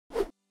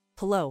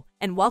Hello,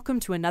 and welcome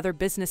to another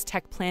Business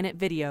Tech Planet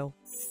video.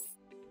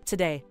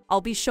 Today, I'll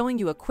be showing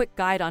you a quick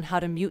guide on how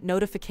to mute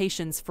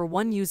notifications for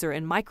one user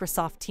in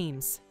Microsoft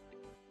Teams.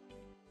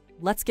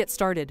 Let's get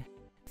started.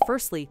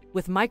 Firstly,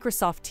 with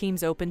Microsoft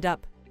Teams opened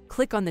up,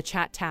 click on the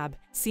Chat tab,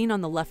 seen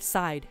on the left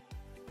side.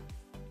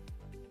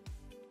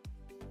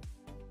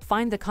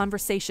 Find the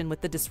conversation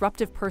with the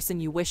disruptive person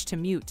you wish to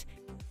mute,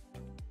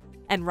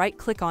 and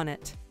right-click on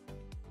it.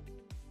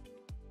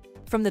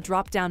 From the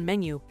drop-down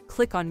menu,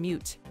 click on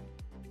Mute.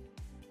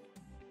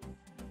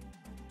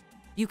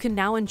 You can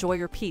now enjoy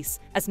your peace,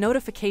 as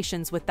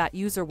notifications with that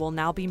user will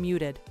now be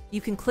muted.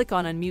 You can click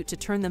on Unmute to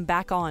turn them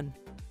back on.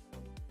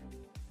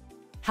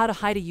 How to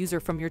hide a user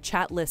from your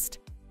chat list.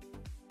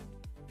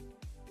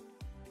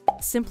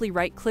 Simply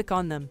right-click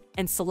on them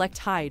and select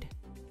Hide.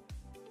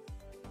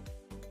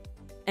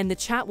 And the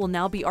chat will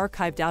now be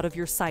archived out of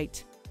your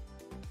site.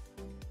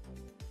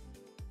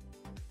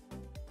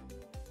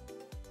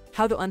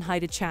 How to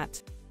unhide a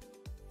chat.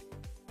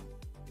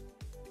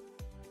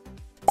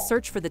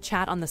 Search for the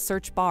chat on the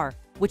search bar,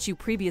 which you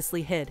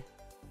previously hid.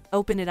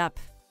 Open it up.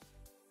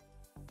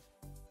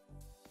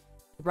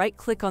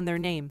 Right-click on their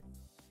name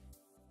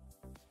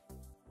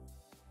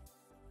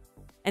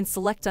and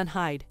select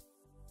Unhide.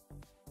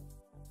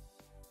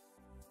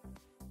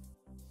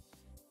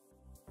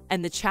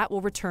 And the chat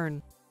will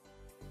return.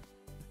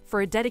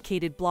 For a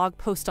dedicated blog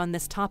post on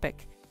this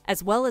topic,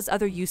 as well as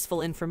other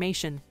useful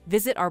information,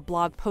 visit our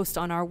blog post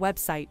on our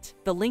website.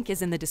 The link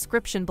is in the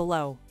description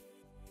below.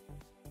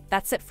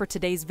 That's it for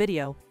today's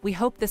video. We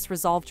hope this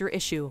resolved your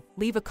issue.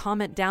 Leave a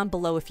comment down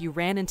below if you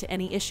ran into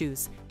any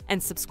issues,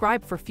 and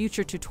subscribe for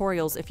future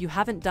tutorials if you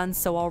haven't done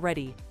so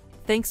already.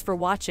 Thanks for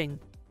watching.